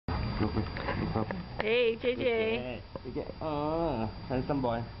Look up. Hey, JJ. Handsome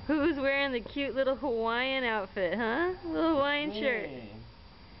boy. Who's wearing the cute little Hawaiian outfit, huh? Little Hawaiian shirt.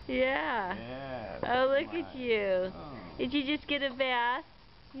 Yeah. Yeah. Oh, look at you. Oh. Did you just get a bath?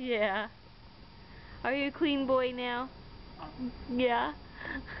 Yeah. Are you a clean boy now? Yeah.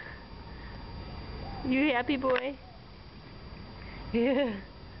 You happy boy? Yeah.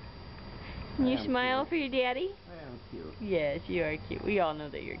 Can you smile for your daddy? I am cute. Yes, you are cute. We all know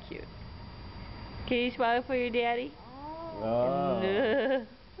that you're cute. Can you smile for your daddy? Oh.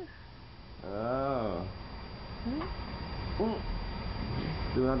 Oh.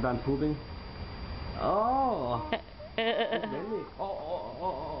 Do not done pooping. Oh. Baby.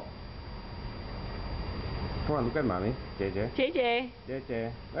 Oh. Come on, look at mommy. JJ. JJ.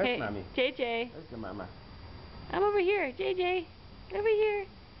 Where's Hey, mommy? JJ. Where's your mama? I'm over here. JJ. Over here.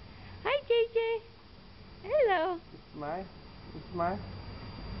 Hi, JJ. Hello. Smile. Smile.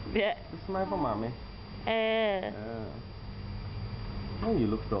 Yeah. Smile for mommy. Oh, you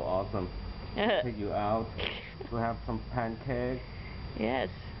look so awesome. Take you out to have some pancakes. Yes.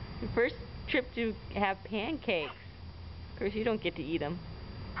 The first trip to have pancakes. Of course, you don't get to eat them.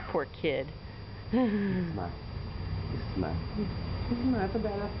 Poor kid. Smile. Smile. Smile for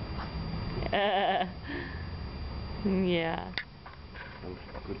Bella. Yeah.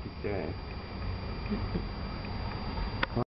 Good picture.